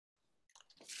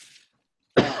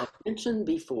Mentioned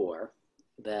before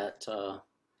that I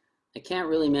can't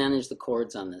really manage the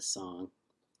chords on this song,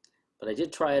 but I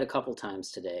did try it a couple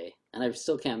times today, and I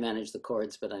still can't manage the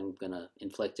chords, but I'm going to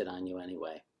inflict it on you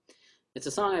anyway. It's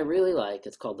a song I really like.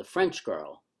 It's called The French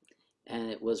Girl,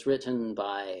 and it was written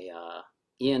by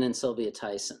Ian and Sylvia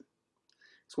Tyson.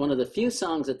 It's one of the few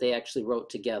songs that they actually wrote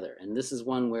together, and this is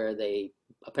one where they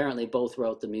apparently both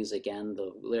wrote the music and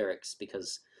the lyrics,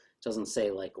 because it doesn't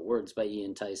say like words by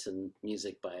Ian Tyson,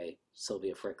 music by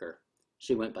Sylvia Fricker.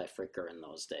 She went by Fricker in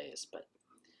those days, but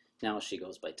now she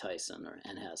goes by Tyson,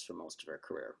 and has for most of her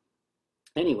career.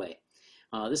 Anyway,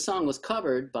 this song was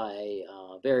covered by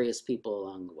various people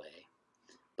along the way,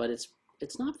 but it's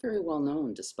not very well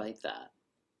known despite that.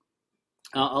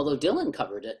 Although Dylan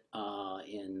covered it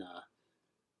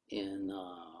in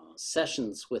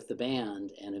sessions with the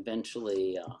band, and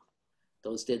eventually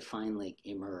those did finally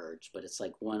emerge, but it's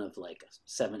like one of like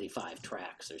 75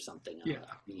 tracks or something on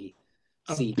the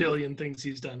CD. A billion things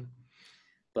he's done.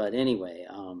 But anyway,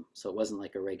 so it wasn't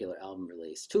like a regular album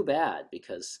release. Too bad,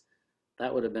 because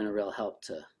that would have been a real help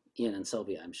to Ian and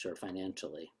Sylvia, I'm sure,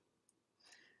 financially.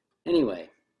 Anyway.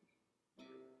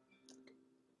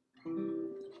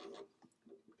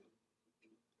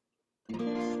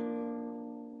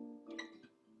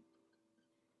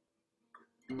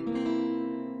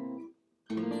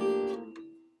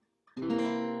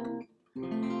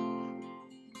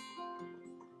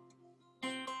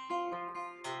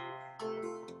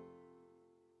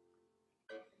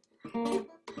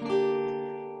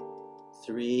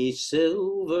 Three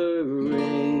silver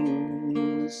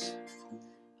rings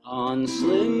on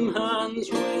slim hands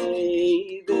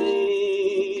waving,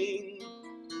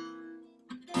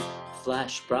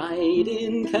 flash bright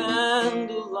in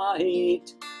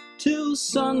candlelight till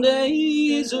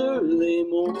Sunday's early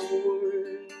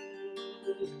morn.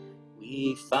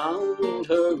 We found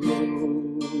her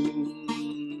room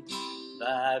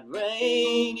that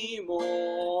rainy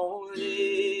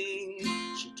morning.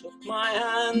 She took my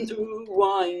hand through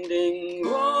winding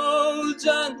roads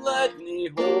and led me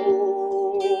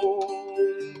home.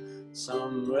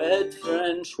 Some red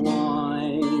French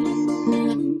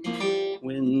wine,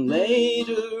 when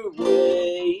later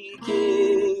waking,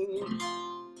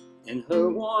 in her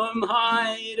warm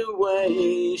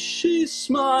hideaway, she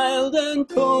smiled and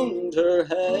combed her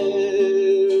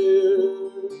hair.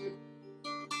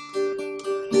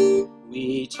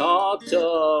 We talked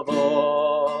of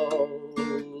all,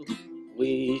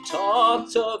 we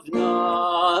talked of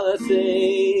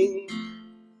nothing.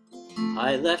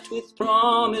 I left with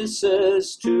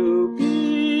promises to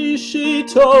be, she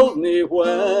told me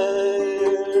where.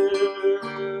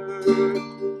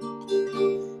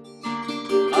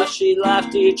 As she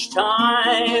laughed each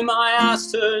time I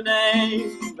asked her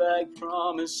name, begged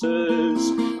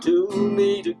promises to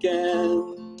meet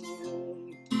again.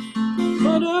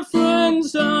 But her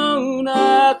friends down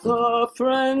at the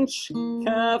French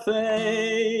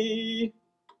cafe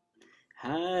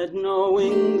had no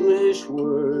English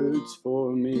words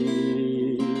for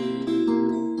me.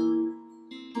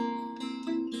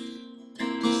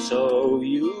 So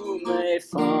you may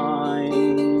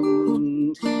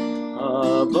find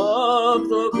above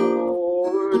the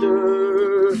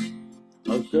border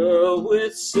a girl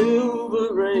with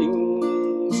silver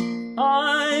rings.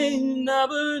 I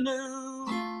never knew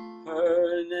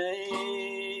her name.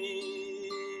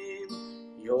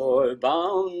 You're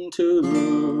bound to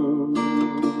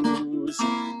lose.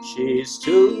 She's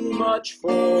too much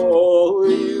for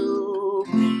you.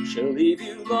 She'll leave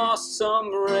you lost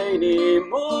some rainy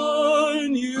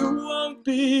morn. You won't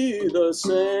be the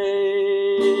same.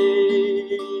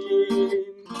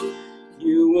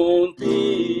 You won't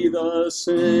be the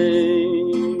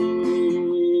same.